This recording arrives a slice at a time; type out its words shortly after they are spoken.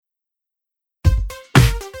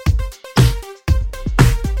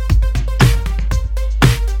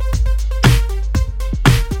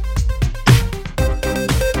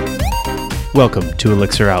Welcome to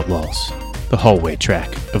Elixir Outlaws, the hallway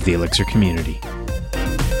track of the Elixir community.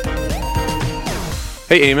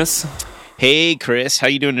 Hey, Amos. Hey, Chris. How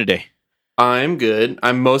you doing today? I'm good.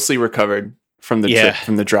 I'm mostly recovered from the trip,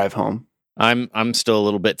 from the drive home. I'm still a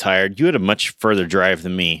little bit tired. You had a much further drive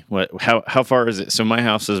than me. How far is it? So my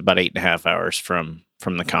house is about 8.5 hours from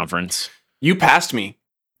the conference. You passed me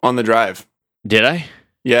on the drive. Did I?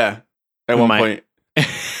 Yeah. At one point.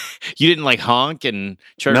 You didn't like honk and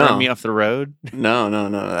try to run me off the road? No,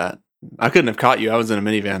 none of that. I couldn't have caught you. I was in a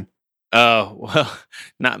minivan. Oh, well,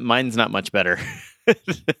 mine's not much better.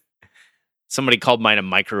 Somebody called mine a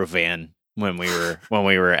microvan when we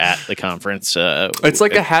were at the conference. It's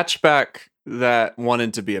like a hatchback that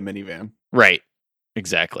wanted to be a minivan. Right.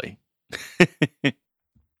 Exactly. It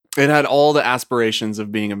had all the aspirations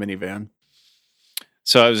of being a minivan.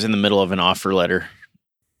 So I was in the middle of an offer letter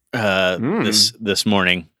this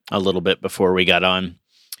morning, a little bit before we got on,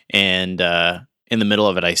 and in the middle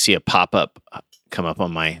of it, I see a pop-up come up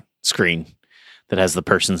on my screen that has the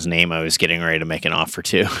person's name I was getting ready to make an offer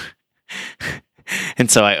to.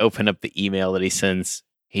 And so I open up the email that he sends.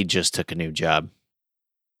 He just took a new job.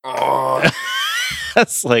 Oh.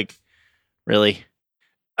 That's like, really?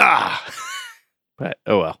 But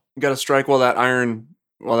oh well. You got to strike while that iron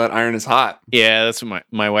is hot. Yeah, that's what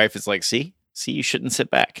my wife is like. See, you shouldn't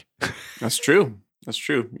sit back. That's true.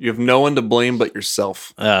 You have no one to blame but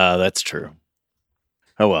yourself. That's true.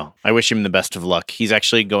 Oh well. I wish him the best of luck. He's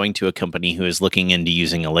actually going to a company who is looking into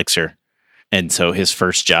using Elixir. And so his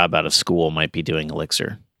first job out of school might be doing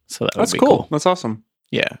Elixir. So that's cool. That's awesome.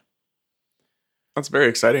 Yeah. That's very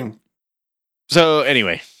exciting. So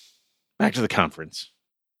anyway, back to the conference.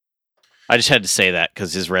 I just had to say that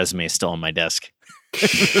because his resume is still on my desk.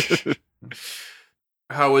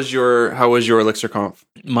 How was your Elixir Conf?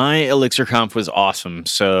 My Elixir Conf was awesome.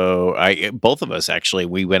 So both of us actually,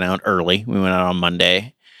 we went out early. We went out on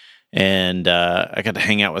Monday. And I got to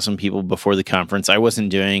hang out with some people before the conference. I wasn't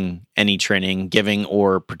doing any training, giving,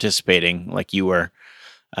 or participating like you were.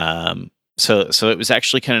 So it was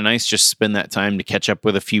actually kind of nice just to spend that time to catch up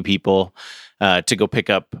with a few people, to go pick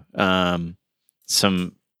up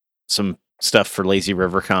some stuff for Lazy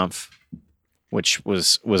River Conf, which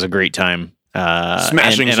was a great time.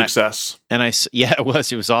 Smashing success. It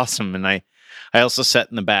was awesome. And I also sat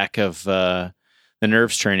in the back of the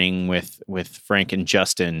nerves training with Frank and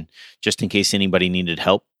Justin, just in case anybody needed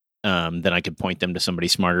help. Then I could point them to somebody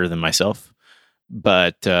smarter than myself.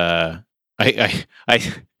 But I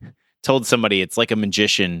told somebody it's like a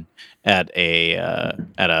magician at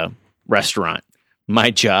a restaurant.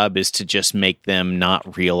 My job is to just make them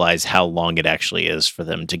not realize how long it actually is for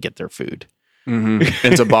them to get their food. Mm-hmm.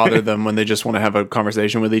 And to bother them when they just want to have a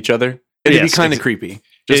conversation with each other. It'd be kind of creepy.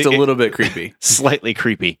 Just a little bit creepy. Slightly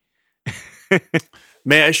creepy.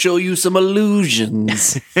 May I show you some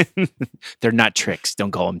illusions? They're not tricks.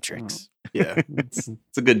 Don't call them tricks. Yeah, it's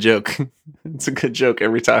a good joke. It's a good joke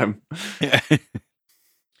every time.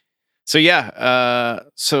 So I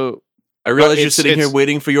realize you're sitting here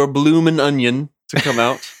waiting for your bloomin' onion to come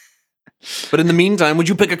out. But in the meantime, would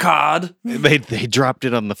you pick a card? They dropped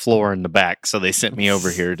it on the floor in the back, so they sent me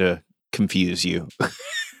over here to confuse you.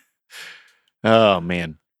 Oh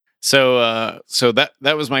man. So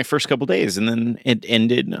that was my first couple days, and then it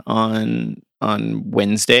ended on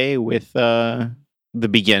Wednesday with the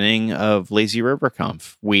beginning of Lazy River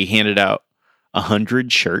Conf. We handed out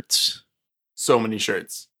 100 shirts. So many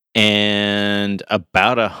shirts. And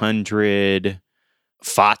about 100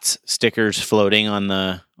 FOTS stickers floating on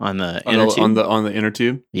the inner tube. on the inner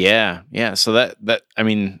tube. Yeah. So that I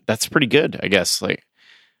mean, that's pretty good, I guess. Like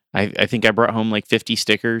I think I brought home like 50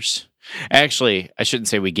 stickers. Actually, I shouldn't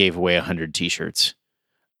say we gave away 100 t-shirts.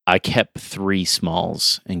 I kept 3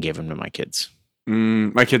 smalls and gave them to my kids.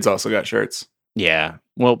 My kids also got shirts. Yeah.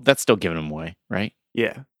 Well, that's still giving them away, right?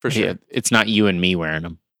 Yeah, for sure. Yeah, it's not you and me wearing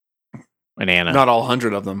them. And Anna. Not all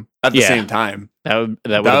 100 of them at the same time. That would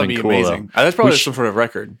have been cool, amazing. That's probably some sort of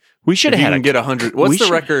record. We should have get 100. What's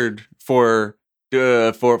the record for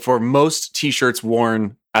most t-shirts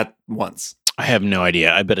worn at once? I have no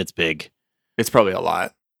idea. I bet it's big. It's probably a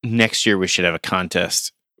lot. Next year we should have a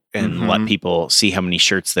contest and let people see how many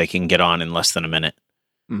shirts they can get on in less than a minute.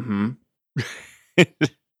 Mm-hmm.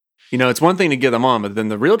 It's one thing to get them on, but then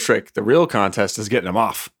the real contest is getting them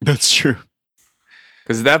off. That's true.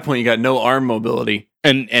 Because at that point you got no arm mobility.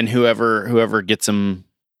 And whoever gets the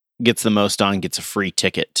most on gets a free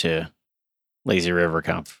ticket to Lazy River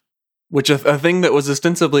Conf. Which a thing that was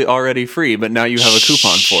ostensibly already free, but now you have a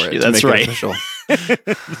coupon for it. That's right. It official.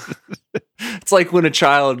 It's like when a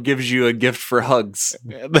child gives you a gift for hugs.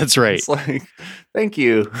 That's right. It's like, thank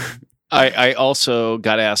you. I also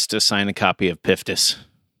got asked to sign a copy of Piftis.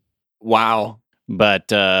 Wow. But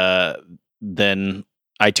then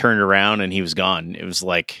I turned around and he was gone. It was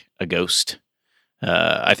like a ghost.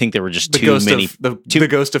 I think there were just too many. The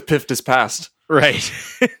ghost of Piftis passed. Right.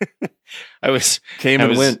 Came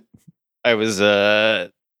and went. I was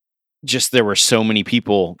just, there were so many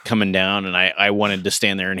people coming down, and I wanted to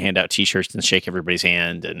stand there and hand out T-shirts and shake everybody's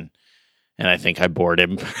hand, and I think I bored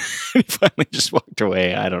him. He finally just walked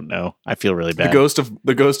away. I don't know. I feel really bad.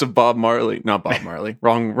 The ghost of Bob Marley. Not Bob Marley.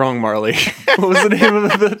 wrong Marley. What was the name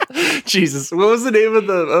of the Jesus? What was the name of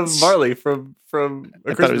Marley from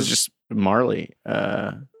I thought it was just Marley.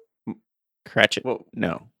 Cratchit. Well,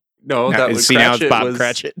 no, that was now it's Bob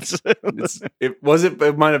Cratchit.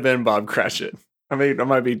 It might have been Bob Cratchit. I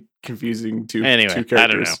might be confusing two characters. I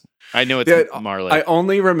don't know. I know it's Marley. I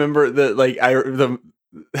only remember that, like,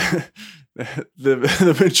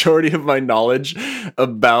 the majority of my knowledge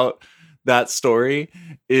about that story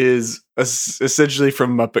is essentially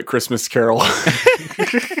from Muppet Christmas Carol.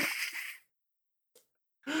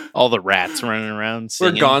 All the rats running around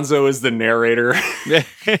singing. Where Gonzo is the narrator.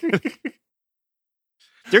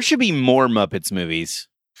 There should be more Muppets movies.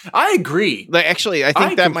 I agree. Like, actually, I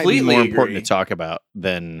think that might be more important to talk about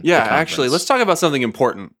than actually, let's talk about something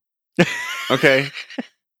important. Okay.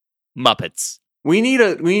 Muppets. We need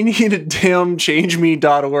a damn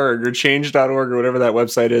changeme.org or change.org or whatever that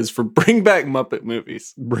website is for bring back Muppet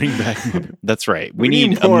movies. Bring back Muppet. That's right. We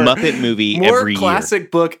need a Muppet movie every year. More classic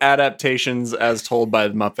book adaptations as told by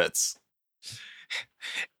the Muppets.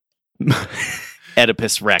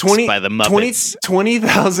 Oedipus Rex by the Muppets.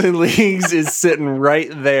 20,000 Leagues is sitting right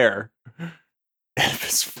there.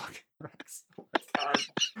 Oedipus fucking Rex.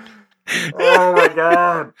 Oh my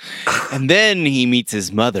god. And then he meets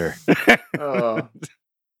his mother. Oh,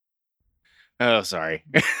 sorry.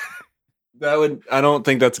 I don't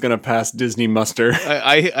think that's going to pass Disney muster.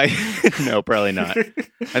 No, probably not.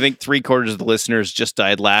 I think 3/4 of the listeners just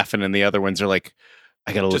died laughing, and the other ones are like,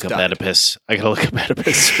 I got to look up Oedipus. I got to look up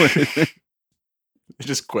Oedipus. They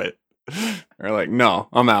just quit. They're like, no,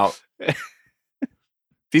 I'm out.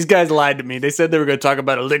 These guys lied to me. They said they were going to talk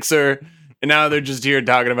about Elixir, and now they're just here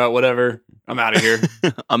talking about whatever. I'm out of here.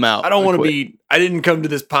 I'm out. I don't want to be. I didn't come to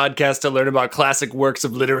this podcast to learn about classic works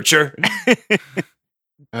of literature.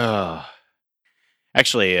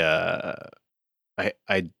 Actually, I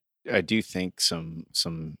do think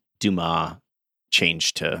some Dumas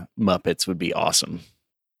change to Muppets would be awesome.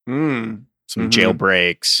 Some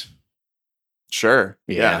jailbreaks. Sure.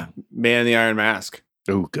 Yeah. Man in the Iron Mask.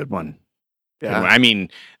 Oh, good one. Yeah. I mean,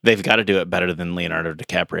 they've got to do it better than Leonardo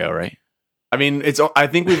DiCaprio, right? I mean, I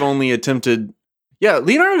think we've only attempted. Yeah,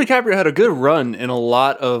 Leonardo DiCaprio had a good run in a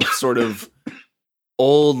lot of sort of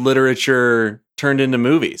old literature turned into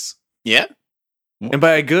movies. Yeah. And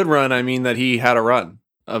by a good run, I mean that he had a run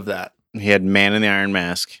of that. He had Man in the Iron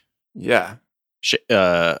Mask. Yeah.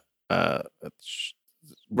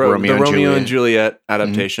 Romeo and Juliet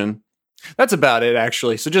adaptation. Mm-hmm. That's about it,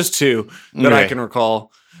 actually. So just two that I can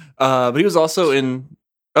recall. But he was also in.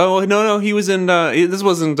 Oh no, he was in. This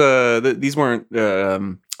wasn't. These weren't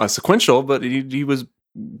sequential, but he was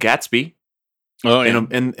Gatsby. Oh yeah.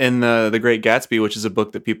 In the Great Gatsby, which is a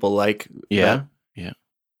book that people like. Yeah.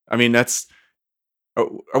 I mean, that's.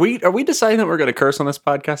 Are we deciding that we're going to curse on this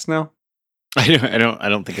podcast now? I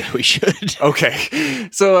don't think we should. Okay.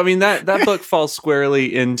 So, I mean, that book falls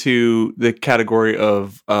squarely into the category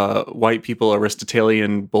of white people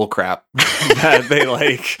Aristotelian bullcrap that they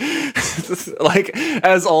like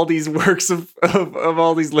as all these works of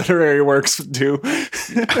all these literary works do.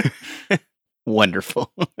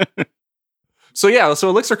 Wonderful. So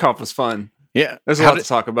ElixirConf was fun. Yeah. There's a lot to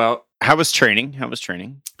talk about. How was training?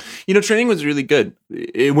 Training was really good.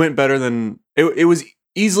 It went better than it was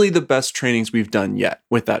easily the best trainings we've done yet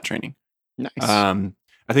with that training. Nice. I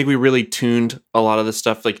think we really tuned a lot of the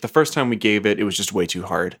stuff. Like the first time we gave it was just way too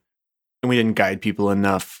hard, and we didn't guide people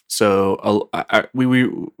enough. So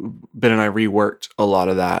Ben and I reworked a lot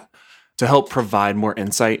of that to help provide more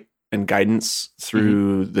insight and guidance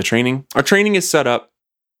through the training. Our training is set up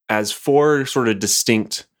as 4 sort of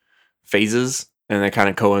distinct phases, and they kind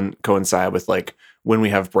of coincide with like when we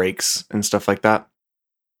have breaks and stuff like that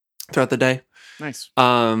throughout the day. Nice.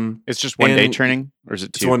 It's just one day training, or is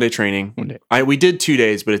it 2? It's 1 day training. 1 day. We did 2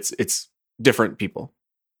 days, but it's different people.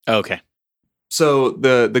 Oh, okay. So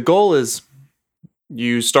the goal is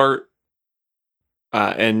you start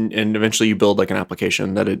and eventually you build like an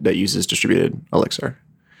application that uses distributed Elixir.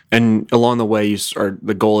 And along the way,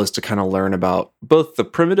 the goal is to kind of learn about both the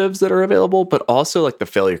primitives that are available, but also like the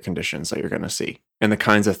failure conditions that you're going to see and the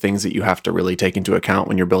kinds of things that you have to really take into account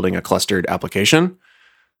when you're building a clustered application.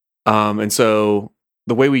 And so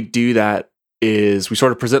the way we do that is we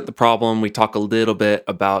sort of present the problem. We talk a little bit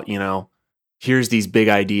about, here's these big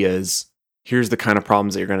ideas. Here's the kind of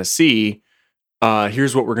problems that you're going to see.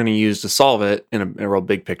 Here's what we're going to use to solve it in a real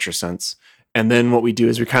big picture sense. And then what we do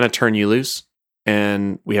is we kind of turn you loose,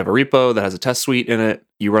 and we have a repo that has a test suite in it.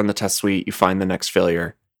 You run the test suite, you find the next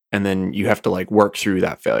failure, and then you have to like work through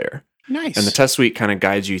that failure. Nice. And the test suite kind of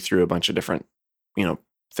guides you through a bunch of different,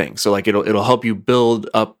 things. So like it'll help you build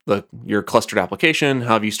up your clustered application,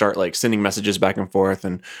 have you start like sending messages back and forth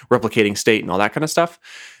and replicating state and all that kind of stuff.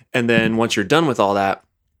 And then once you're done with all that,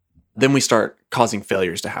 then we start causing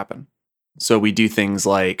failures to happen. So we do things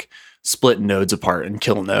like split nodes apart and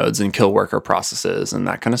kill nodes and kill worker processes and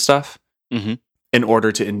that kind of stuff in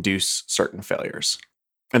order to induce certain failures.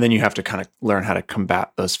 And then you have to kind of learn how to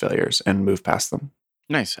combat those failures and move past them.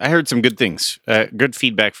 Nice. I heard some good things, good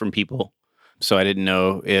feedback from people. So I didn't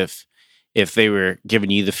know if they were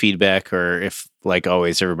giving you the feedback or if, like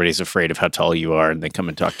always, everybody's afraid of how tall you are and they come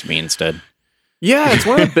and talk to me instead. Yeah, it's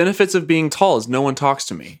one of the benefits of being tall is no one talks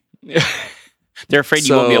to me. They're afraid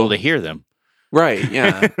you won't be able to hear them. Right,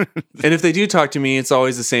 yeah. And if they do talk to me, it's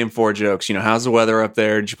always the same 4 jokes. How's the weather up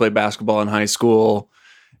there? Did you play basketball in high school?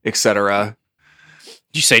 Etc.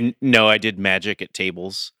 Did you say, no, I did magic at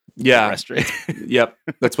tables? Yeah. Yep.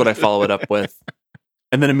 That's what I follow it up with.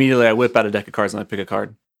 And then immediately I whip out a deck of cards and I pick a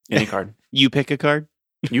card. Any card. You pick a card?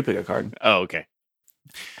 You pick a card. Oh, okay.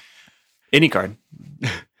 Any card.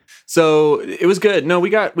 So it was good. No, we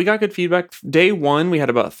got good feedback. Day 1, we had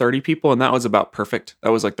about 30 people, and that was about perfect.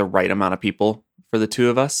 That was like the right amount of people for the 2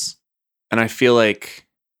 of us. And I feel like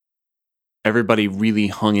everybody really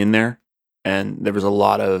hung in there, and there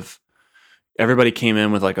was everybody came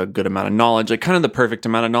in with like a good amount of knowledge, like kind of the perfect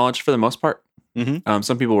amount of knowledge for the most part.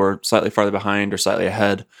 Some people were slightly farther behind or slightly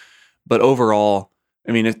ahead, but overall,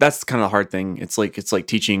 I mean, that's kind of the hard thing. It's like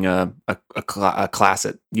teaching a class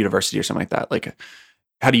at university or something like that. Like,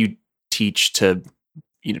 how do you teach to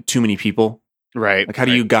too many people? Right. Like, how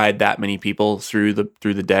do you guide that many people through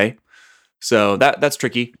the day? So that's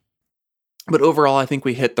tricky. But overall, I think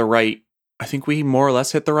we more or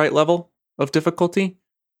less hit the right level of difficulty.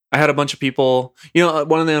 I had a bunch of people.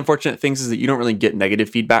 One of the unfortunate things is that you don't really get negative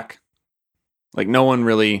feedback. Like, no one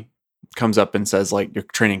really comes up and says like your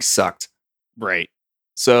training sucked. Right.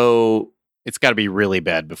 So it's got to be really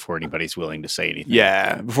bad before anybody's willing to say anything.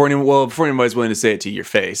 Yeah, before anybody's willing to say it to your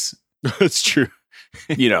face. That's true.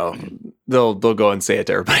 They'll go and say it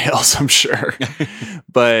to everybody else, I'm sure.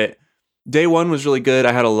 But day 1 was really good.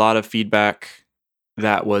 I had a lot of feedback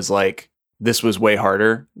that was like, this was way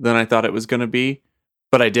harder than I thought it was going to be,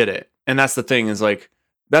 but I did it. And that's the thing, is like,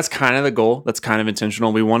 that's kind of the goal. That's kind of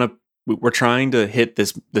intentional. We're trying to hit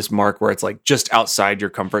this mark where it's like just outside your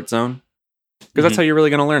comfort zone, because that's how you're really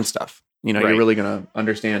going to learn stuff. Right. You're really going to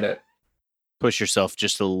understand it. Push yourself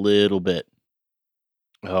just a little bit.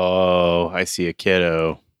 Oh, I see a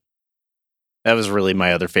kiddo. That was really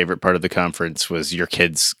my other favorite part of the conference, was your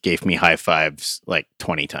kids gave me high fives like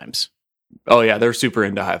 20 times. Oh yeah, they're super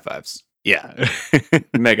into high fives. Yeah.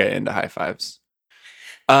 Mega into high fives.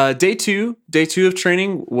 Day two of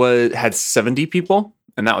training had 70 people,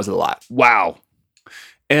 and that was a lot. Wow.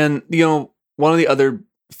 And one of the other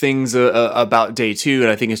things about day 2,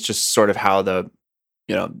 and I think it's just sort of how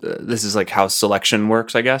this is like how selection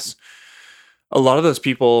works, I guess. A lot of those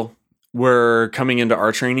people were coming into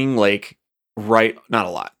our training not a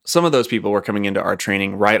lot. Some of those people were coming into our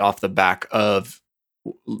training right off the back of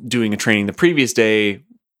doing a training the previous day,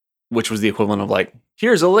 which was the equivalent of like,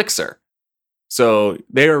 here's Elixir. So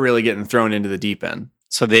they were really getting thrown into the deep end.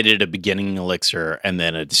 So they did a beginning Elixir and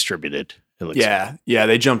then a distributed Elixir. Yeah,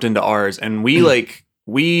 they jumped into ours, and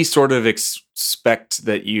we sort of expect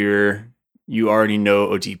that you already know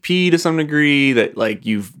OTP to some degree, that like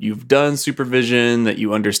you've done supervision, that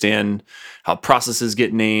you understand how processes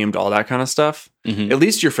get named, all that kind of stuff. At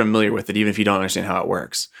least you're familiar with it, even if you don't understand how it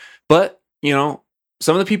works. But, some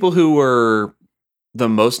of the people who were the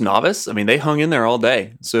most novice, I mean, they hung in there all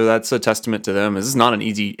day. So that's a testament to them. It's not an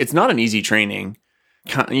easy training,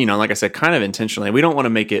 like I said, kind of intentionally. We don't want to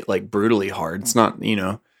make it like brutally hard. It's not,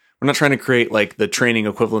 we're not trying to create like the training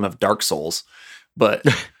equivalent of Dark Souls, but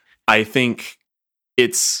I think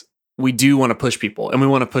we do want to push people, and we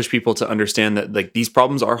want to push people to understand that like these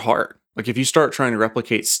problems are hard. Like if you start trying to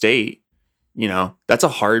replicate state, that's a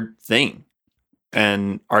hard thing.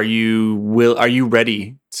 And are you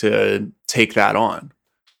ready to take that on?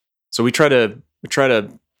 So we try to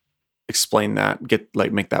explain that,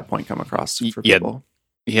 make that point come across for people.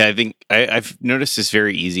 Yeah, I think I've noticed it's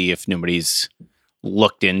very easy if nobody's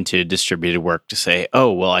looked into distributed work to say,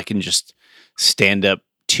 oh, well, I can just stand up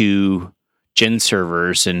 2 gen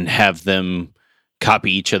servers and have them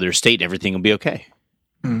copy each other's state and everything will be okay.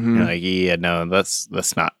 You're like, yeah, no, that's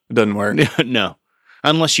not. It doesn't work. No.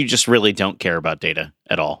 Unless you just really don't care about data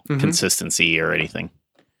at all, consistency or anything.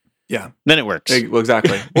 Yeah. Then it works. Well,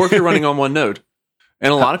 exactly. Or if you're running on one node.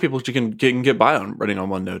 And a lot of people can get by on running on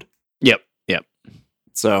one node. Yep.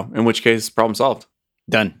 So, in which case, problem solved.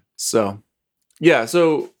 Done. So, yeah.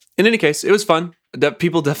 So, in any case, it was fun.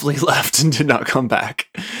 People definitely left and did not come back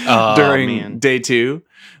during day 2.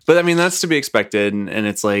 But I mean, that's to be expected. And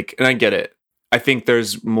it's like, and I get it. I think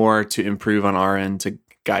there's more to improve on our end to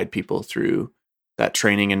guide people through that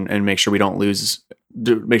training and make sure we don't lose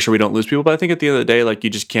people. But I think at the end of the day, like, you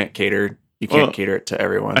just can't cater. You can't cater it to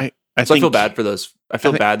everyone. I feel bad for those. I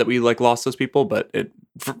feel bad that we like lost those people, but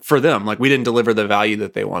for them, like, we didn't deliver the value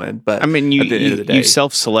that they wanted. But I mean, at the end of the day, you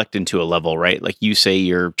self-select into a level, right? Like, you say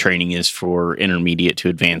your training is for intermediate to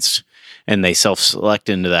advanced, and they self-select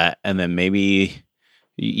into that, and then maybe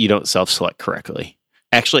you don't self-select correctly.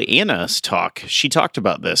 Actually, Anna's talk, she talked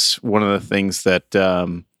about this. One of the things that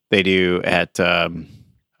they do at I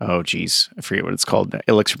forget what it's called.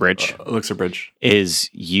 Elixir Bridge. Elixir Bridge is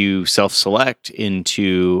you self-select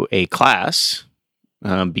into a class,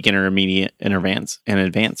 beginner, intermediate, and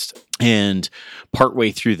advanced. And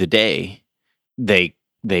partway through the day, they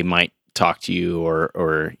might talk to you,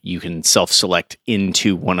 or you can self-select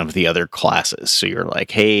into one of the other classes. So you're like,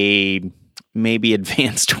 hey, maybe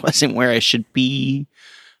advanced wasn't where I should be,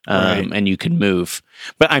 right. And you can move.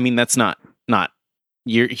 But I mean, that's not.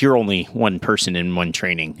 You're only one person in one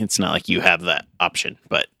training. It's not like you have that option,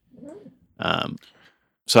 but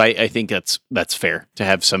so I think that's fair to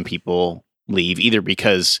have some people leave either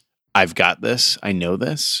because I've got this, I know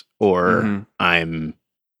this, or I'm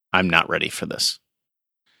not ready for this.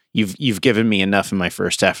 You've given me enough in my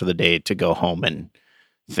first half of the day to go home and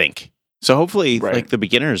think. So hopefully, like, the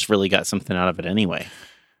beginners really got something out of it anyway.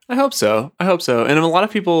 I hope so. And a lot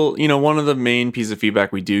of people, one of the main pieces of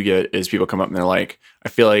feedback we do get is people come up and they're like, I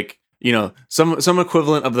feel like, some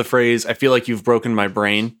equivalent of the phrase, I feel like you've broken my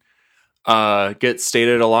brain, gets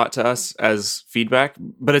stated a lot to us as feedback,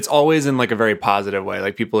 but it's always in like a very positive way.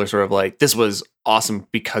 Like, people are sort of like, this was awesome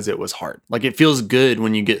because it was hard. Like, it feels good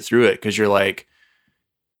when you get through it because you're like,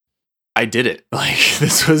 I did it. Like,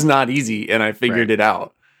 this was not easy and I figured it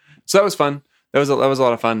out. So that was fun. That was a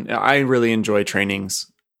lot of fun. I really enjoy trainings.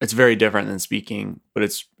 It's very different than speaking, but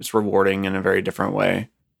it's rewarding in a very different way.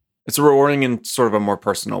 It's rewarding in sort of a more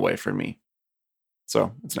personal way for me.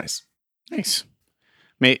 So it's nice. Nice.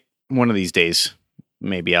 One of these days,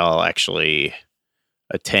 maybe I'll actually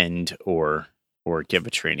attend or give a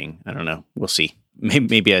training. I don't know. We'll see.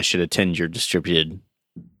 Maybe I should attend your distributed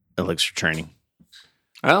Elixir training.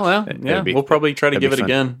 Oh, well, yeah. We'll probably try to give it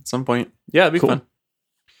again at some point. Yeah, it'd be fun.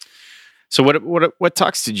 So what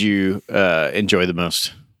talks did you enjoy the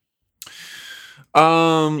most?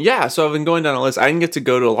 Yeah, so I've been going down a list. I didn't get to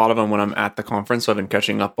go to a lot of them when I'm at the conference, so I've been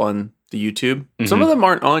catching up on the YouTube. Some of them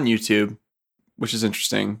aren't on YouTube, which is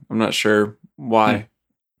interesting. I'm not sure why,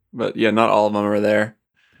 but yeah, not all of them are there.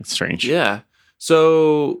 That's strange. Yeah.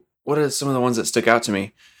 So what are some of the ones that stick out to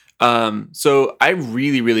me? So I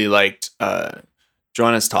really, really liked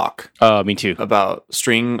Joanna's talk. Me too. About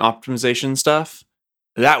string optimization stuff.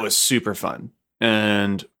 That was super fun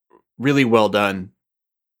and really well done.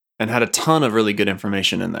 And had a ton of really good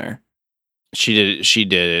information in there. She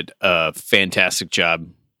did a fantastic job.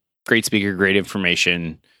 Great speaker, great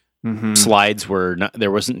information. Slides were not,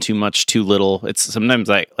 there wasn't too much, too little. It's sometimes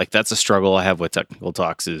like that's a struggle I have with technical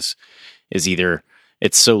talks is either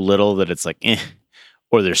it's so little that it's like,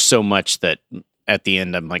 or there's so much that at the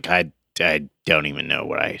end I'm like, I don't even know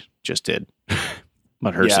what I just did.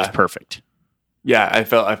 But hers is perfect. Yeah, I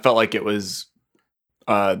felt like it was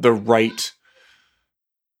the right.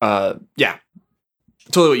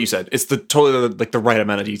 Totally what you said. It's totally the right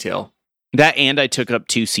amount of detail. That, and I took up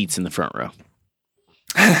 2 seats in the front row.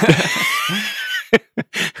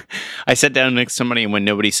 I sat down next to somebody, and when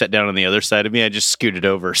nobody sat down on the other side of me, I just scooted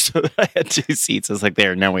over so that I had 2 seats. I was like,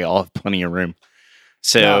 there, now we all have plenty of room.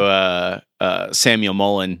 So Samuel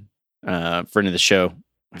Mullen, friend of the show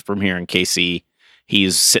from here in KC,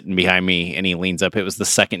 he's sitting behind me and he leans up. It was the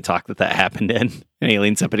second talk that happened in. And he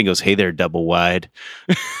leans up and he goes, "Hey there, double wide."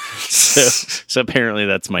 so apparently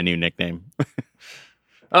that's my new nickname.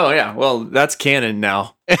 Oh yeah. Well, that's canon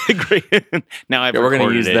now. Great. Now we're going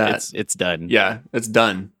to use that. It's done. Yeah, it's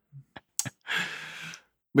done.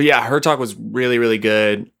 But yeah, her talk was really, really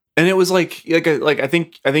good. And it was like I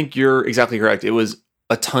think you're exactly correct. It was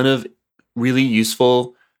a ton of really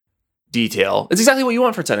useful detail. It's exactly what you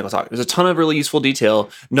want for technical talk. There's a ton of really useful detail,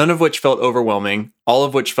 none of which felt overwhelming, all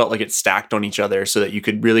of which felt like it stacked on each other so that you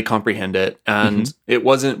could really comprehend it. And it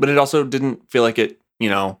wasn't, but it also didn't feel like it,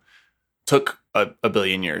 took a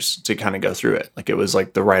billion years to kind of go through it. Like it was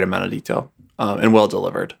like the right amount of detail and well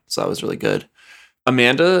delivered. So that was really good.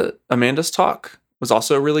 Amanda's talk was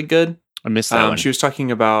also really good. I missed that one. She was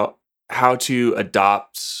talking about how to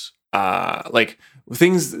adopt like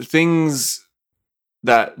things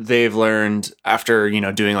that they've learned after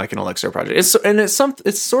doing like an Elixir project.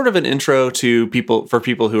 It's sort of an intro to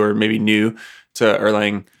people who are maybe new to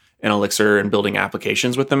Erlang and Elixir and building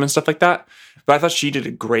applications with them and stuff like that. But I thought she did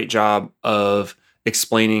a great job of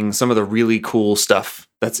explaining some of the really cool stuff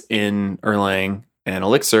that's in Erlang and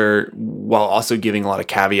Elixir while also giving a lot of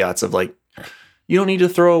caveats of like, you don't need to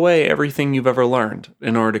throw away everything you've ever learned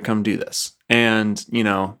in order to come do this. And,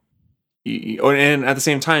 and at the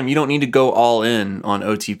same time, you don't need to go all in on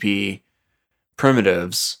OTP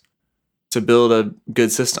primitives to build a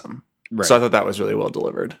good system. Right. So I thought that was really well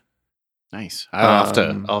delivered. Nice. I'll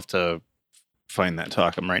have to find that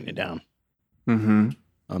talk. I'm writing it down. Mm-hmm.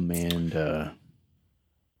 Amanda.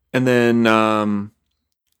 And then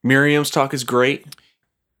Miriam's talk is great.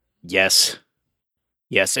 Yes.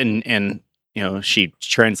 And she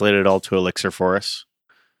translated it all to Elixir for us.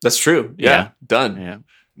 That's true. Yeah. Done. Yeah.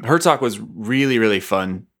 Her talk was really, really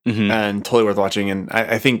fun and totally worth watching. And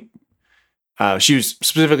I think she was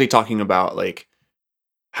specifically talking about like,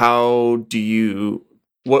 how do you,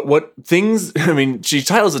 what things, I mean, she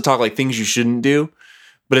titles the talk like things you shouldn't do,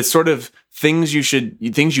 but it's sort of things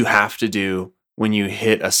you have to do when you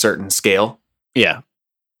hit a certain scale. Yeah.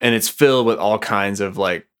 And it's filled with all kinds of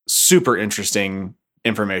like super interesting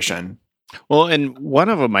information. Well, and one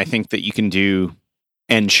of them I think that you can do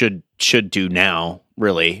and should do now,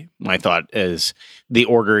 really, my thought is the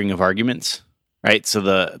ordering of arguments, right? So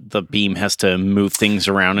the beam has to move things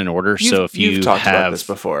around in order. So if you've talked about this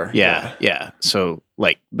before. Yeah. So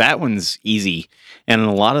like that one's easy. And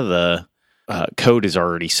a lot of the code is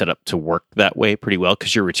already set up to work that way pretty well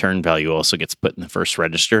because your return value also gets put in the first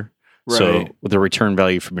register. Right. So with the return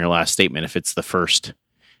value from your last statement, if it's the first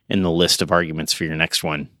in the list of arguments for your next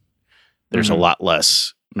one, there's a lot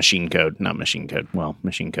less machine code, but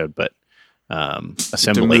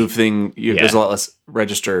assembly. To move there's a lot less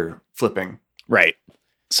register flipping. Right.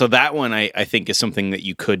 So that one I think is something that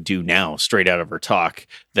you could do now straight out of her talk.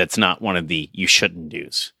 That's not one of the you shouldn't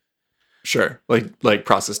do's. Sure. Like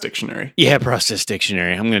process dictionary. Yeah, process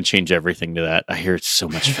dictionary. I'm going to change everything to that. I hear it's so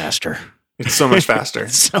much faster. It's so much faster.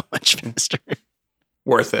 So much faster.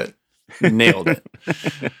 Worth it. Nailed it.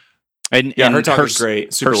 And her talk was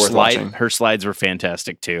great. Super worth watching. Her slides were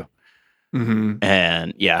fantastic too. Mm-hmm.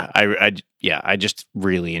 And I just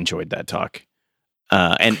really enjoyed that talk.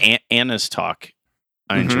 And Anna's talk,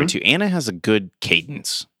 I enjoyed too. Anna has a good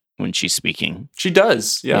cadence when she's speaking. She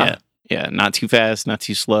does. Yeah. Not too fast, not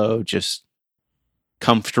too slow, just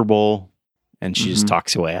comfortable, and she just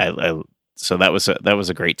talks away. So that was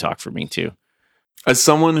a great talk for me too. As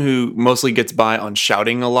someone who mostly gets by on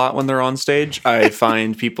shouting a lot when they're on stage, I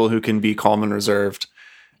find people who can be calm and reserved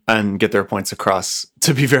and get their points across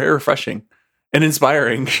to be very refreshing and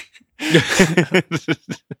inspiring.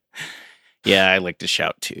 Yeah, I like to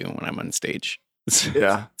shout too when I'm on stage. It's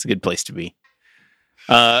a good place to be.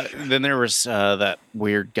 Then there was that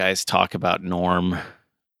weird guy's talk about norm.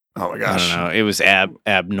 Oh my gosh! I don't know. It was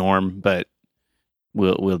abnorm, but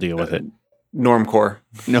we'll deal with it. Normcore.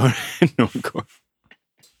 Normcore.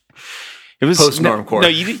 It was post-normcore. No,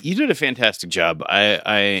 you did a fantastic job.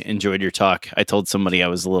 I enjoyed your talk. I told somebody I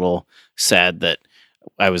was a little sad that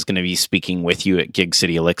I was going to be speaking with you at Gig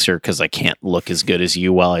City Elixir because I can't look as good as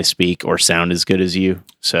you while I speak or sound as good as you.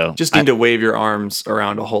 So just need to wave your arms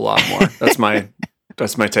around a whole lot more. That's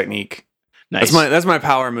my technique. Nice. That's my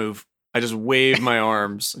power move. I just wave my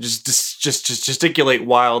arms. Just gesticulate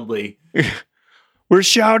wildly. We're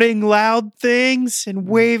shouting loud things and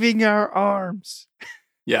waving our arms.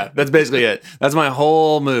 Yeah, that's basically it. That's my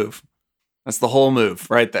whole move. That's the whole move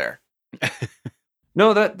right there.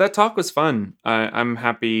 No, that talk was fun. I'm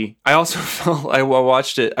happy. I also felt I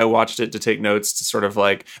watched it to take notes to sort of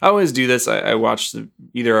like, I always do this. I watch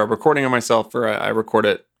either a recording of myself or I record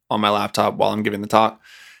it on my laptop while I'm giving the talk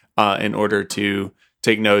in order to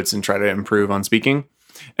take notes and try to improve on speaking.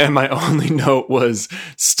 And my only note was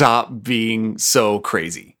stop being so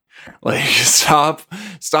crazy. Like stop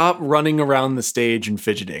running around the stage and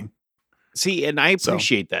fidgeting. See, and I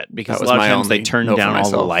appreciate that because that a lot of times they turn down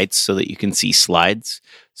all the lights so that you can see slides.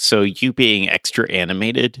 So you being extra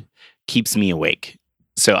animated keeps me awake.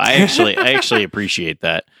 So I actually appreciate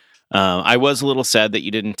that. I was a little sad that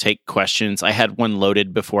you didn't take questions. I had one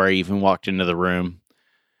loaded before I even walked into the room.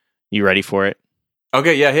 You ready for it?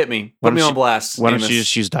 Okay, yeah, hit me. Put me on blast. Why don't you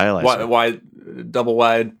just use Dialyzer? Why double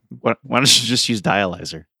wide? Why don't you just use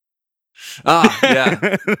Dialyzer? Ah,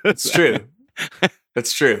 yeah, it's true.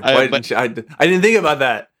 That's true. I didn't think about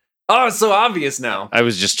that. Oh, it's so obvious now. I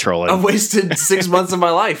was just trolling. I wasted 6 months of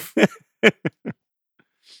my life.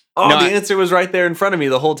 Oh, the answer was right there in front of me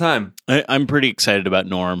the whole time. I'm pretty excited about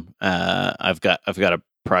Norm. I've got a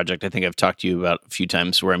project I think I've talked to you about a few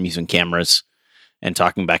times where I'm using cameras and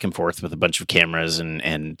talking back and forth with a bunch of cameras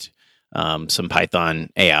and some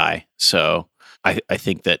Python AI. So I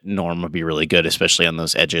think that Norm would be really good, especially on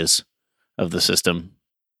those edges of the system.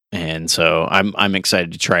 And so I'm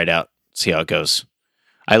excited to try it out, see how it goes.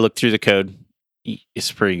 I looked through the code.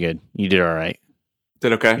 It's pretty good. You did all right.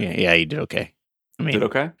 Did okay? Yeah, you did okay. Did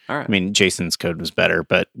okay? All right. I mean, Jason's code was better,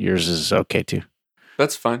 but yours is okay too.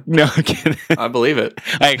 That's fine. No, I'm kidding. I believe it.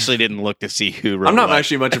 I actually didn't look to see who wrote I'm not what.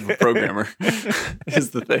 actually much of a programmer,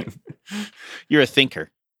 is the thing. You're a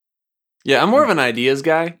thinker. Yeah, I'm more of an ideas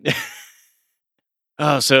guy.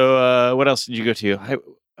 Oh, so what else did you go to?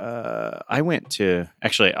 I went to,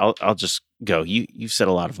 actually, I'll just go. You've said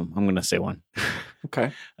a lot of them. I'm going to say one.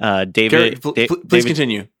 Okay. David, please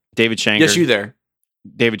continue. David Shanker. Yes, you there.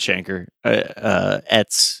 David Shanker,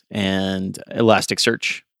 ETS, and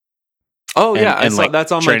Elasticsearch. Oh yeah, and like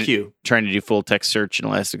that's on my queue. Trying to do full text search and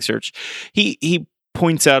Elasticsearch. He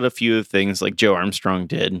points out a few of the things like Joe Armstrong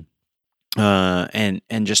did, and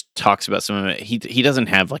just talks about some of it. He doesn't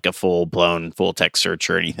have like a full text search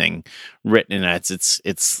or anything written in it.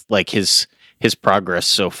 It's like his progress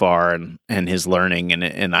so far and his learning,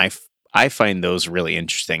 and I find those really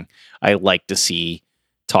interesting. I like to see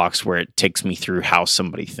talks where it takes me through how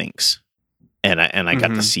somebody thinks. And I got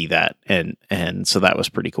to see that, and so that was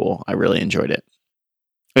pretty cool. I really enjoyed it,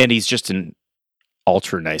 and he's just an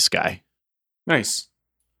ultra nice guy. Nice,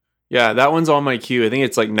 yeah. That one's on my queue. I think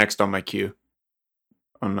it's like next on my queue,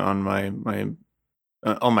 on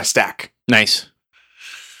my stack. Nice.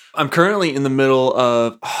 I'm currently in the middle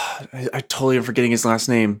of. I totally am forgetting his last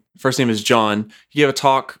name. First name is John. He gave a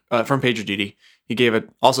talk from PagerDuty. He gave it.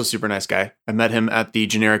 Also, super nice guy. I met him at the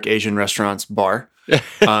Generic Asian Restaurants bar.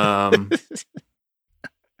 I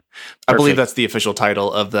believe that's the official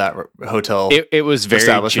title of that hotel. It was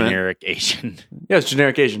very generic Asian. Yeah, it's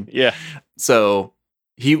generic Asian. Yeah. So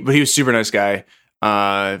he was a super nice guy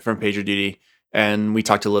from PagerDuty, and we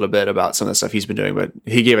talked a little bit about some of the stuff he's been doing. But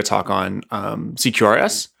he gave a talk on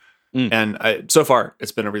CQRS, and so far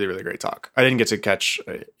it's been a really, really great talk. I didn't get to catch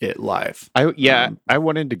it live. I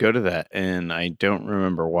wanted to go to that, and I don't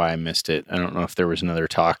remember why I missed it. I don't know if there was another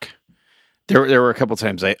talk. There were a couple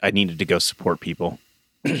times I needed to go support people.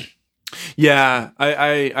 Yeah,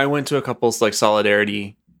 I went to a couple like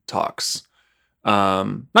solidarity talks.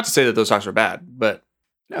 Not to say that those talks are bad, but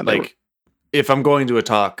if I'm going to a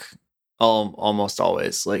talk, I'll almost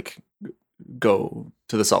always like go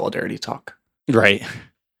to the solidarity talk. Right.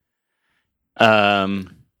 Because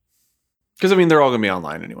I mean they're all gonna be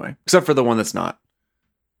online anyway, except for the one that's not.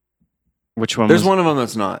 Which one? There's one of them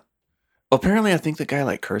that's not. Apparently, I think the guy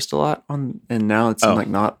like cursed a lot on, and now it's like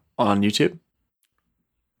not on YouTube.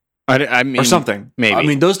 I mean, or something. Maybe. I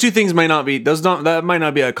mean, those two things might not be. That might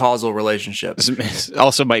not be a causal relationship.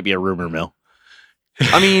 Also, might be a rumor mill.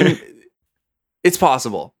 I mean, it's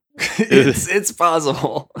possible. It's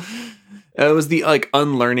possible. It was the like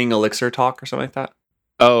unlearning Elixir talk or something like that.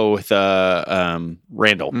 Oh, with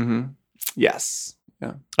Randall. Mm-hmm. Yes.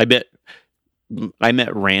 Yeah. I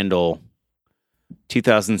met Randall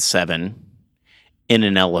 2007 in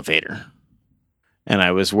an elevator, and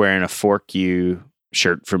I was wearing a Fork U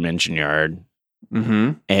shirt from Engine Yard,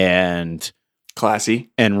 and classy.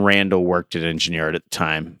 And Randall worked at Engine Yard at the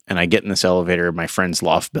time, and I get in this elevator in my friend's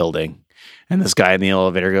loft building, and this guy in the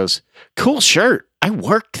elevator goes, "Cool shirt. I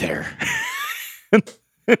worked there,"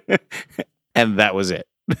 and that was it.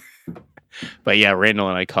 But yeah, Randall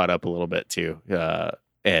and I caught up a little bit too,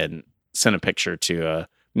 and sent a picture to a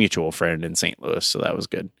mutual friend in St. Louis, so that was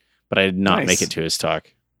good. But I did not make it to his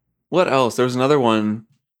talk. What else? There was another one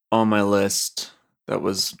on my list that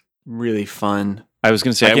was really fun. I was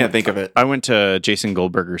going to say I can't think of it. I went to Jason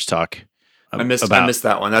Goldberger's talk. I missed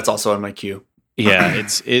that one. That's also on my queue. Yeah,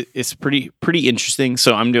 it's pretty interesting.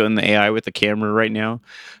 So I'm doing the AI with the camera right now.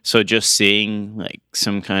 So just seeing like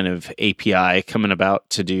some kind of API coming about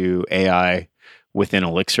to do AI within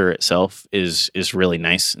Elixir itself is really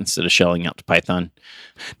nice instead of shelling out to Python.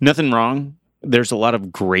 Nothing wrong. There's a lot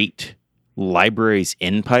of great libraries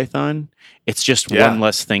in Python. It's just one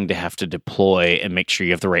less thing to have to deploy and make sure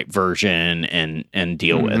you have the right version and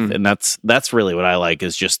deal with. And that's really what I like,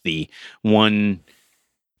 is just the one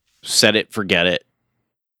set it, forget it.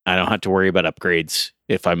 I don't have to worry about upgrades.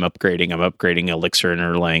 If I'm upgrading Elixir and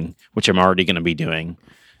Erlang, which I'm already going to be doing.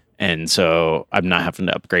 And so I'm not having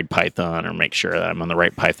to upgrade Python or make sure that I'm on the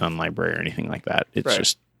right Python library or anything like that.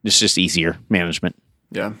 It's just easier management.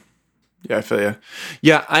 Yeah. Yeah, I feel you.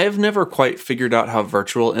 Yeah, I have never quite figured out how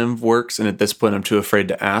virtual env works, and at this point I'm too afraid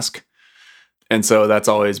to ask. And so that's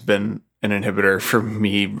always been an inhibitor for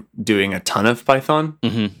me doing a ton of Python.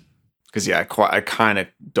 Because I kind of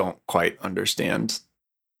don't quite understand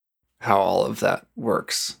how all of that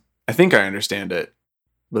works. I think I understand it,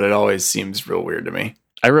 but it always seems real weird to me.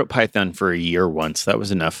 I wrote Python for a year once. That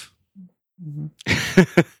was enough.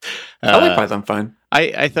 I like Python fine.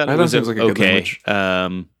 I thought it was like okay.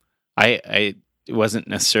 I it wasn't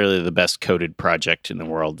necessarily the best coded project in the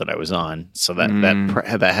world that I was on, so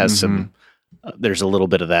that has some. There's a little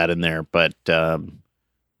bit of that in there, but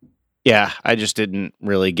yeah, I just didn't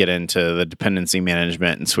really get into the dependency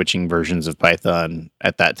management, and switching versions of Python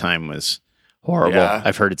at that time was horrible. Yeah.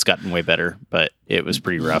 I've heard it's gotten way better, but it was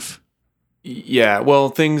pretty rough. Yeah, well,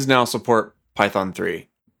 things now support Python 3.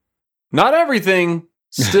 Not everything,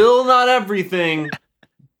 still not everything,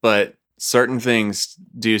 but certain things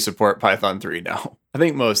do support Python 3 now. I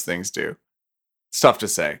think most things do. It's tough to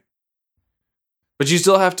say. But you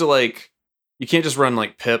still have to, like, you can't just run,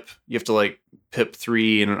 like, pip. You have to, like, pip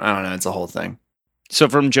 3, and I don't know, it's a whole thing. So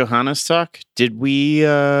from Johanna's talk, did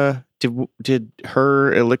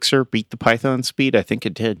her Elixir beat the Python speed? I think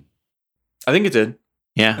it did. I think it did.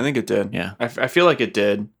 Yeah. I think it did. Yeah. I feel like it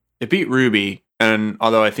did. It beat Ruby, and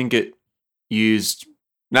although I think it used,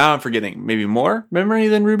 now I'm forgetting, maybe more memory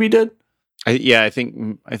than Ruby did? I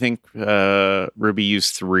think Ruby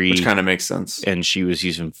used 3. Which kind of makes sense. And she was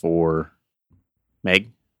using 4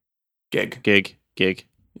 meg? Gig.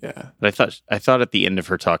 Yeah. But I thought at the end of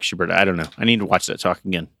her talk, she brought, I don't know. I need to watch that talk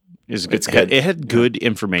again. It's good. It had good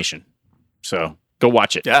information. So go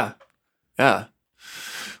watch it. Yeah. Yeah.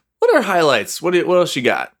 What are highlights? What else you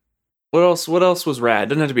got? What else was rad?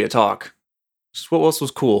 Doesn't have to be a talk. Just what else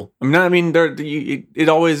was cool? It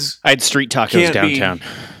always. I had street tacos downtown.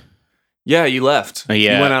 Yeah, you left.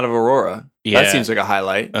 Yeah. You went out of Aurora. Yeah. That seems like a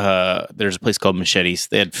highlight. There's a place called Machetes.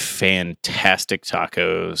 They had fantastic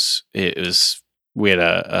tacos. We had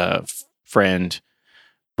a friend,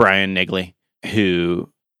 Brian Negley, who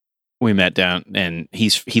we met down, and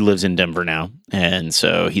he lives in Denver now. And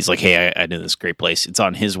so he's like, hey, I know this great place. It's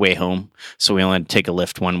on his way home. So we only had to take a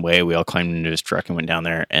lift one way. We all climbed into his truck and went down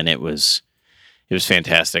there, and it was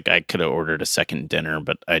fantastic. I could have ordered a second dinner,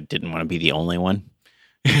 but I didn't want to be the only one.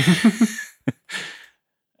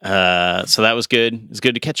 So that was good. It was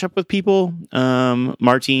good to catch up with people.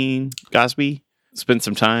 Martin Gosby, spent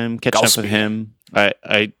some time catching up with him.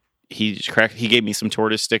 He gave me some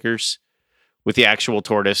tortoise stickers with the actual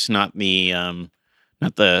tortoise, not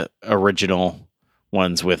the original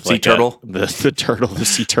ones with sea turtle, the turtle, the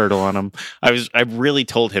sea turtle on them. I really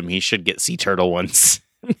told him he should get sea turtle ones.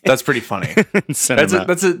 That's pretty funny.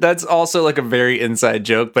 That's also like a very inside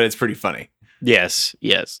joke, but it's pretty funny. Yes.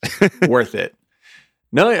 Worth it.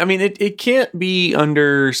 No, I mean, it can't be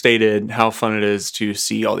understated how fun it is to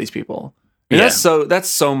see all these people. And that's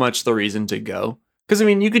so much the reason to go. Because I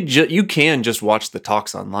mean, you can just watch the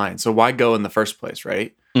talks online. So why go in the first place,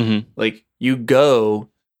 right? Mm-hmm. Like you go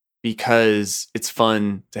because it's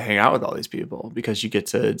fun to hang out with all these people, because you get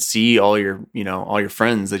to see all your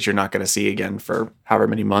friends that you're not going to see again for however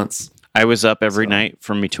many months. I was up every night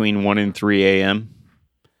from between 1 and 3 a.m.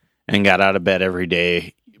 and got out of bed every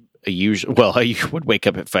day. I would wake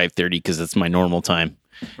up at 5:30 because that's my normal time,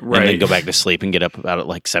 right? And then go back to sleep and get up about at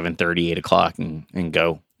like 7:30, 8 o'clock and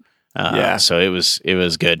go. So it was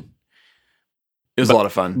good. It was a lot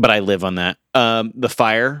of fun. But I live on that. The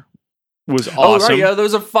fire was awesome. Oh, right, yeah, there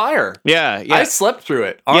was a fire. Yeah. I slept through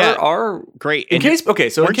it. Our great. In case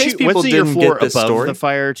people didn't get this story, the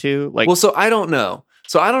fire too. So I don't know.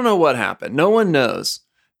 So I don't know what happened. No one knows.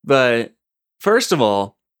 But first of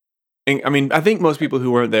all, I mean, I think most people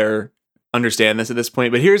who weren't there understand this at this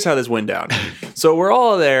point. But here's how this went down. So we're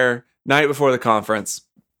all there night before the conference,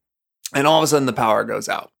 and all of a sudden the power goes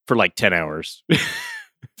out for like 10 hours.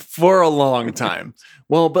 For a long time.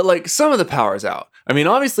 Well, but like some of the power's out. I mean,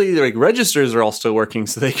 obviously, like registers are all still working,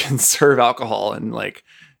 so they can serve alcohol and like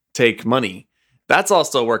take money. That's all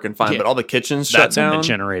still working fine, but all the kitchens shut down. That's on the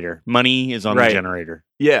generator. Money is on the generator.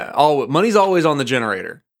 Yeah, money's always on the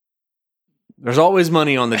generator. There's always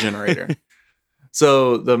money on the generator.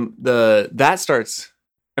 So that starts.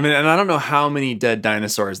 I mean, and I don't know how many dead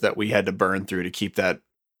dinosaurs that we had to burn through to keep that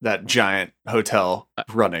giant hotel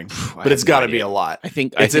running, but it's got to be a lot. I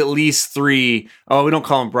think it's at least 3. Oh, we don't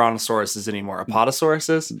call them brontosauruses anymore.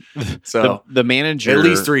 Apatosauruses. So the manager, at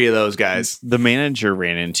least 3 of those guys. The manager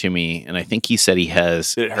ran into me, and I think he said he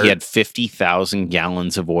had 50,000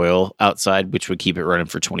 gallons of oil outside, which would keep it running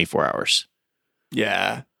for 24 hours.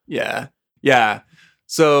 Yeah.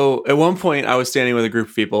 So at one point, I was standing with a group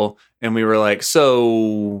of people, and we were like,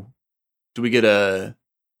 "So, do we get a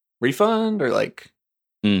refund or like?"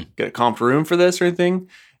 Get a comp room for this or anything?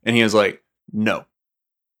 And he was like, no.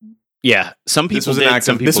 Yeah. Some people did.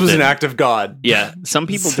 This was an act of God. Yeah. Some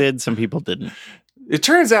people did. Some people didn't. It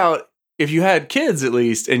turns out if you had kids at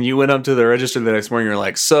least and you went up to the register the next morning, you're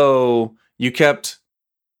like, so you kept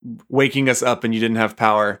waking us up and you didn't have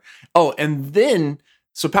power. Oh, and then,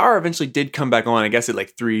 so power eventually did come back on, I guess at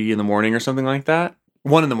like 3 a.m. or something like that.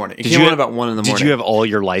 1 a.m. It came on about 1 a.m. Did you have all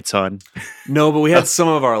your lights on? No, but we had some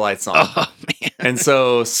of our lights on. Oh, man. And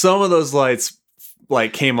so some of those lights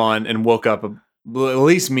like came on and woke up at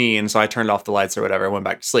least me. And so I turned off the lights or whatever. I went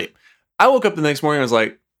back to sleep. I woke up the next morning and was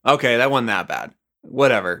like, okay, that wasn't that bad.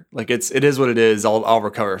 Whatever. Like it is what it is. I'll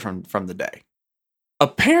recover from the day.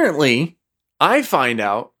 Apparently, I find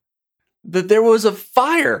out that there was a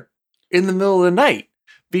fire in the middle of the night.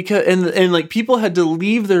 Because and like people had to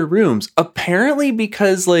leave their rooms apparently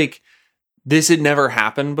because like this had never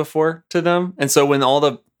happened before to them, and so when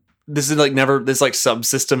this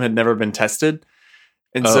subsystem had never been tested,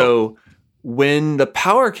 and so when the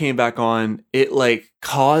power came back on, it like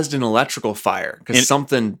caused an electrical fire because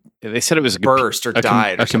something they said it was burst or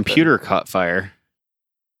died. A computer caught fire,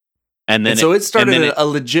 and so it started a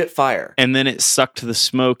legit fire, and then it sucked the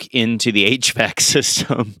smoke into the HVAC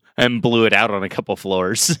system and blew it out on a couple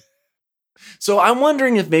floors. So I'm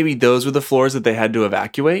wondering if maybe those were the floors that they had to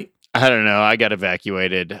evacuate. I don't know. I got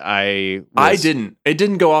evacuated. I didn't. It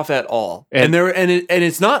didn't go off at all. And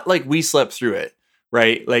it's not like we slept through it,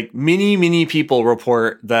 right? Like many people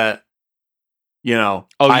report that,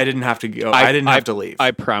 I didn't have to go. I didn't have to leave.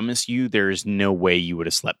 I promise you, there is no way you would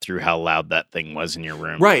have slept through how loud that thing was in your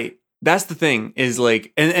room. Right. That's the thing is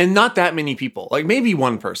like, and not that many people, like maybe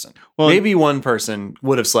one person, maybe one person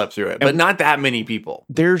would have slept through it, but not that many people.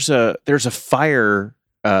 There's a fire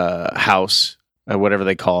house, whatever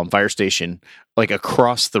they call them, fire station, like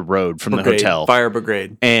across the road from the hotel. Fire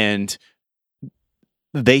brigade. And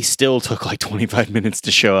they still took like 25 minutes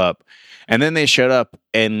to show up. And then they showed up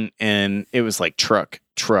and it was like truck,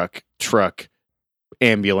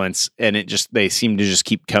 ambulance. And they seemed to just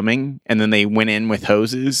keep coming. And then they went in with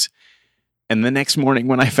hoses. And the next morning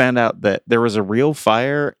when I found out that there was a real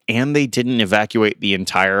fire and they didn't evacuate the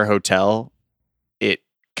entire hotel, it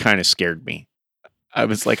kind of scared me. I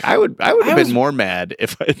was like, I would have been more mad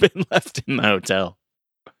if I had been left in the hotel.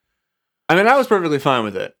 I mean, I was perfectly fine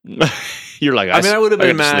with it. You're like, I would have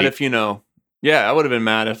been mad if, I would have been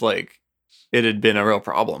mad if like it had been a real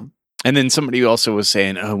problem. And then somebody also was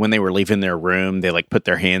saying, when they were leaving their room, they like put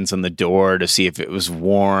their hands on the door to see if it was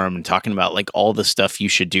warm and talking about like all the stuff you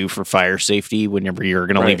should do for fire safety whenever you're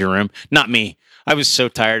going to leave your room. Not me. I was so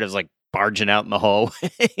tired. I was like barging out in the hallway.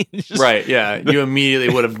 Right. Yeah. You immediately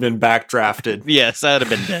would have been backdrafted. Yes, I would have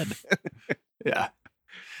been dead. Yeah.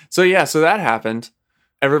 So that happened.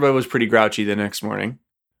 Everybody was pretty grouchy the next morning.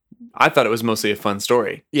 I thought it was mostly a fun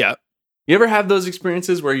story. Yeah. You ever have those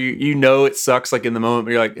experiences where it sucks like in the moment,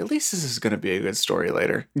 but you're like, at least this is going to be a good story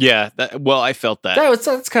later? Yeah. I felt that.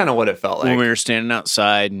 That's kind of what it felt like. When we were standing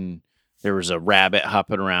outside and there was a rabbit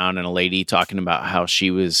hopping around and a lady talking about how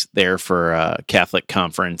she was there for a Catholic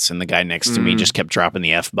conference and the guy next to me just kept dropping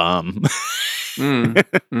the F-bomb.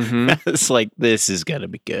 It's like, this is going to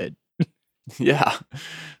be good. Yeah.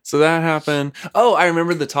 So that happened. Oh, I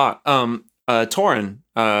remember the talk. Torin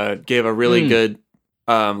gave a really good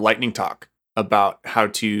lightning talk about how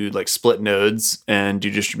to like split nodes and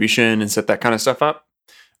do distribution and set that kind of stuff up.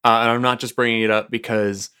 And I'm not just bringing it up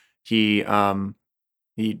because he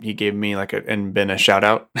gave me and been a shout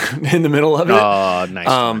out in the middle of it. Oh,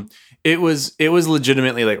 nice. It was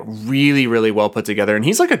legitimately like really, really well put together. And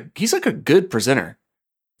he's like a good presenter,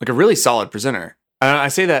 like a really solid presenter. I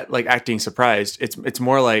say that like acting surprised. It's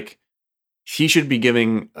more like he should be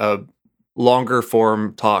giving a longer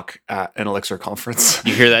form talk at an Elixir conference.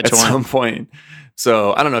 You hear that, at some point.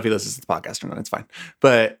 So I don't know if he listens to the podcast or not. It's fine,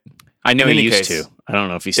 but I know he used to. I don't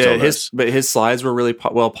know if he still does. But his slides were really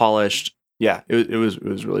well polished. Yeah, it was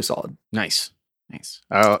really solid. Nice.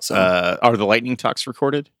 Are the lightning talks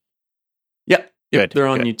recorded? Yeah, good. They're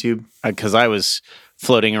on YouTube. Because I was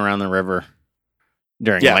floating around the river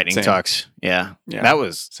during Yeah, lightning same. talks. Yeah. Yeah. That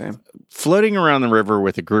was Same. floating around the river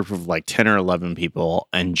with a group of like 10 or 11 people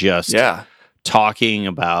and just Yeah. talking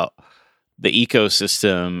about the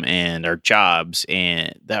ecosystem and our jobs.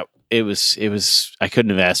 And that it was, I couldn't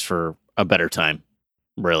have asked for a better time,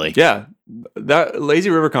 really. Yeah. That Lazy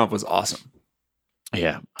River Conf was awesome.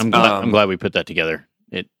 Yeah. I'm glad we put that together.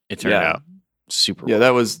 It turned Yeah. out super Yeah,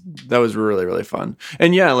 well. that was really, really fun.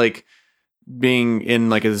 And yeah, like being in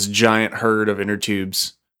like this giant herd of inner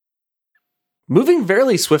tubes, moving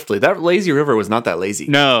very swiftly. That lazy river was not that lazy.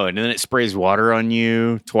 No, and then it sprays water on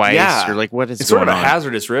you twice. Yeah. You're like, what is It's going sort of a on?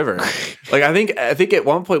 hazardous river. Like I think at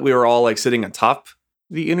one point we were all like sitting atop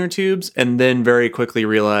the inner tubes and then very quickly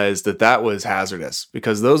realized that was hazardous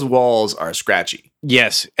because those walls are scratchy.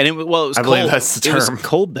 Yes, and it was I cold. believe that's the It was term.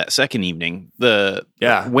 cold that second evening. The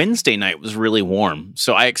Yeah. Wednesday night was really warm,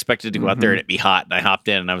 so I expected to go out there and it be hot. And I hopped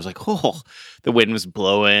in, and I was like, "Oh, the wind was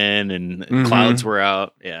blowing, and clouds were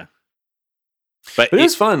out." Yeah, but But it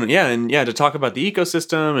was fun. Yeah, and yeah, to talk about the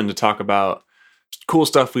ecosystem and to talk about cool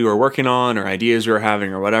stuff we were working on or ideas we were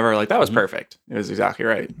having or whatever, like that was perfect. It was exactly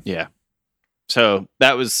right. yeah. So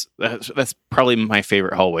that's probably my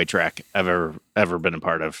favorite hallway track I've ever been a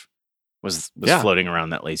part of. Was Yeah. floating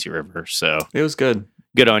around that lazy river. So It was good.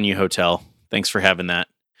 good on you, hotel. Thanks for having that.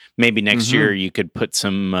 Maybe next year you could put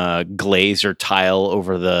some glaze or tile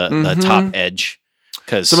over the top edge,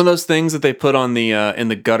 because Some of those things that they put on the in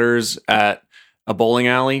the gutters at a bowling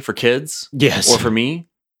alley for kids yes, or for me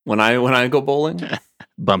when I go bowling.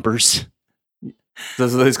 bumpers.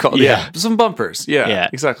 Those are those called Yeah. some bumpers. Yeah, Yeah.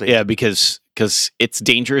 exactly. Yeah, because it's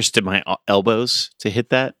dangerous to my elbows to hit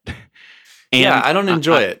that. And Yeah, I don't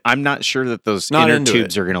enjoy it. I'm not sure that those Not inner into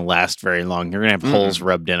tubes are going to last very long. You're going to have holes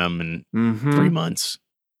rubbed in them in 3 months.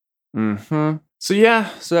 So yeah,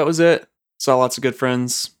 so that was it. Saw lots of good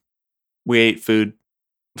friends. We ate food.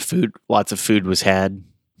 Lots of food was had.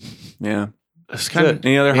 Yeah. It's That's kind it.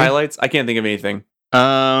 Any other yeah. highlights? I can't think of anything.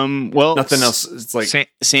 Well, Nothing else. It's like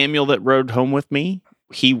Samuel that rode home with me.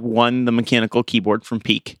 He won the mechanical keyboard from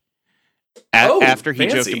Peak. After he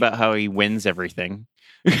fancy. joked about how he wins everything,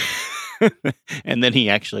 and then he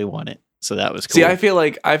actually won it. So that was cool. See, I feel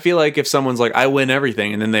like if someone's like, I win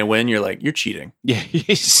everything, and then they win, you're like, you're cheating. yeah,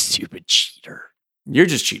 you stupid cheater. You're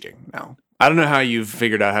just cheating now. I don't know how you've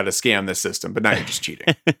figured out how to scam this system, but now you're just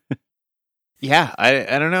cheating. Yeah,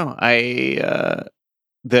 I don't know.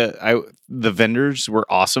 The vendors were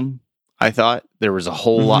awesome. I thought there was a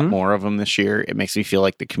whole lot more of them this year. It makes me feel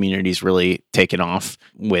like the community's really taken off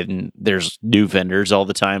when there's new vendors all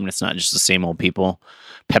the time and it's not just the same old people.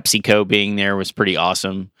 PepsiCo being there was pretty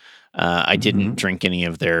awesome. I didn't drink any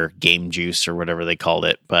of their game juice or whatever they called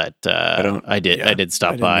it, but I did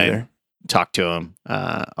stop by and talk to them.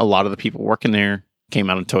 A lot of the people working there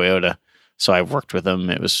came out of Toyota, so I've worked with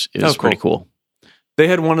them. It was pretty cool. They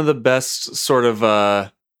had one of the best sort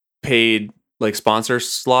of paid like sponsor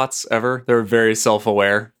slots ever. They were very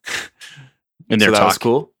self-aware. And so their that talk was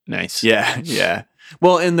cool. Nice. Yeah.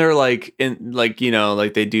 Well, and they're like like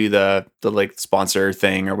they do the like sponsor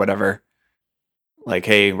thing or whatever. Like,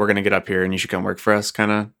 hey, we're gonna get up here and you should come work for us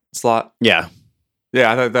kind of slot. Yeah.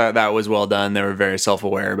 Yeah, I thought that was well done. They were very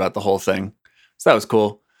self-aware about the whole thing. So that was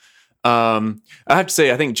cool. I have to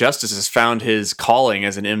say, I think Justice has found his calling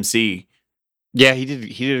as an MC. Yeah, he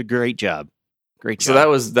did a great job. Great job.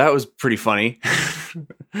 So that was pretty funny.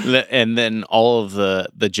 And then all of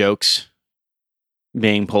the jokes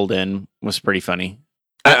being pulled in was pretty funny.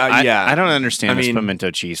 Yeah. I don't understand this mean,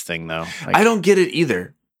 pimento cheese thing though. Like, I don't get it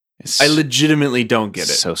either. I legitimately don't get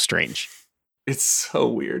it. So strange. It's so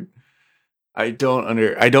weird. I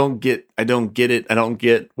don't get it. I don't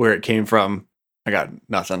get where it came from. I got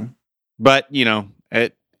nothing. But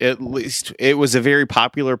at least it was a very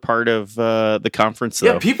popular part of the conference,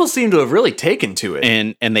 though. Yeah, people seem to have really taken to it,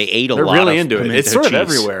 and they ate a They're lot. really of into it. pimento It's sort of cheese,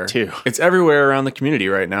 everywhere too. It's everywhere around the community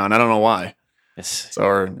right now, and I don't know why.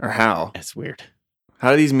 Or how. It's weird.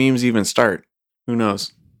 How do these memes even start? Who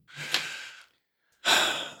knows?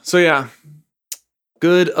 So yeah,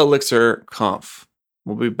 good Elixir Conf.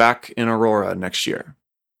 We'll be back in Aurora next year.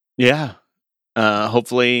 Yeah.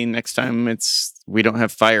 Hopefully next time we don't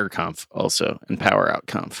have Fire Conf also and Power Out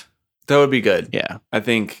Conf. That would be good. Yeah. I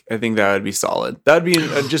think that would be solid. That would be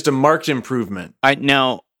just a marked improvement.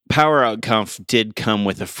 Now Power Out Conf did come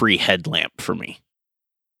with a free headlamp for me.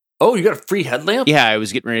 Oh, you got a free headlamp? Yeah, I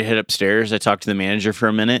was getting ready to head upstairs. I talked to the manager for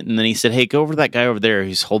a minute, and then he said, "Hey, go over to that guy over there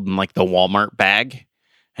who's holding like the Walmart bag."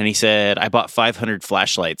 And he said, "I bought 500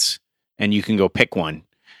 flashlights, and you can go pick one."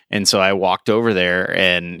 And so I walked over there,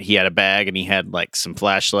 and he had a bag, and he had like some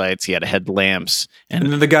flashlights. He had headlamps,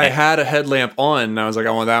 And then the guy had a headlamp on, and I was like,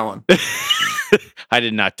 I want that one. I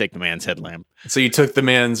did not take the man's headlamp. So you took the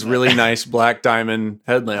man's really nice black diamond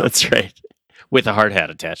headlamp. That's right. With a hard hat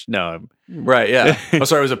attached. No, Right, yeah. Oh,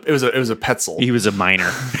 sorry, it was a Petzl. he was a minor.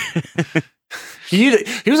 He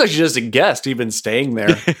was actually just a guest. He'd been staying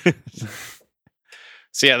there.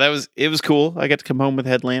 So yeah, it was cool. I got to come home with a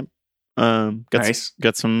headlamp. Nice.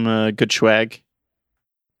 Got some good swag.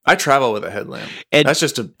 I travel with a headlamp. And That's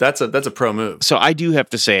a pro move. so I do have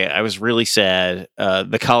to say, I was really sad.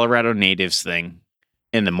 The Colorado Natives thing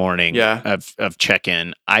in the morning Yeah. of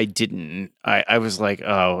check-in. I was like,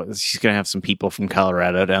 oh, he's going to have some people from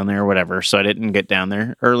Colorado down there or whatever. So I didn't get down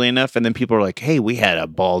there early enough. And then people were like, hey, we had a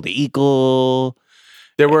bald eagle.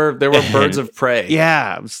 There were birds of prey.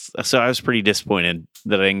 Yeah. So I was pretty disappointed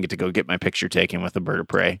that I didn't get to go get my picture taken with a bird of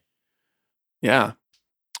prey. Yeah.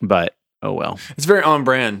 But, oh well. It's very on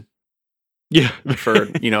brand Yeah. for,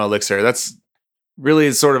 Elixir. That's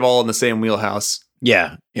really sort of all in the same wheelhouse.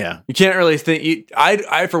 Yeah. Yeah. You can't really think.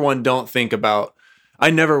 I for one don't think about.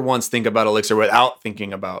 I never once think about Elixir without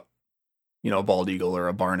thinking about, a bald eagle or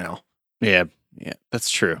a barn owl. Yeah. Yeah.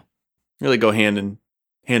 That's true. Really go hand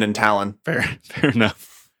in talon. Fair enough.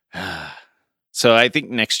 So I think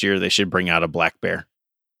next year they should bring out a black bear.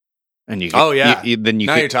 And you could, Oh, yeah. then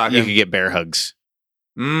Now you're talking. you could get bear hugs.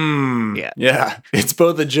 Yeah. It's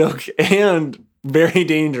both a joke and very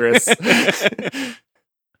dangerous.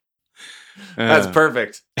 That's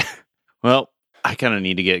perfect. Well, I kind of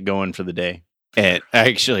need to get going for the day. And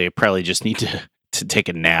actually, I probably just need to take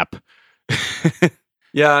a nap.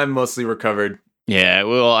 Yeah, I'm mostly recovered. Yeah,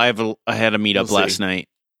 well, I had a meetup We'll last see. night,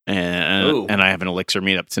 Ooh. and I have an Elixir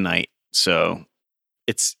meetup tonight. So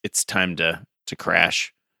it's time to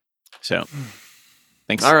crash. So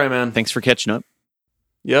thanks. All right, man. Thanks for catching up.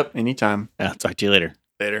 Yep. Anytime. I'll talk to you later.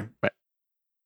 Later. Bye.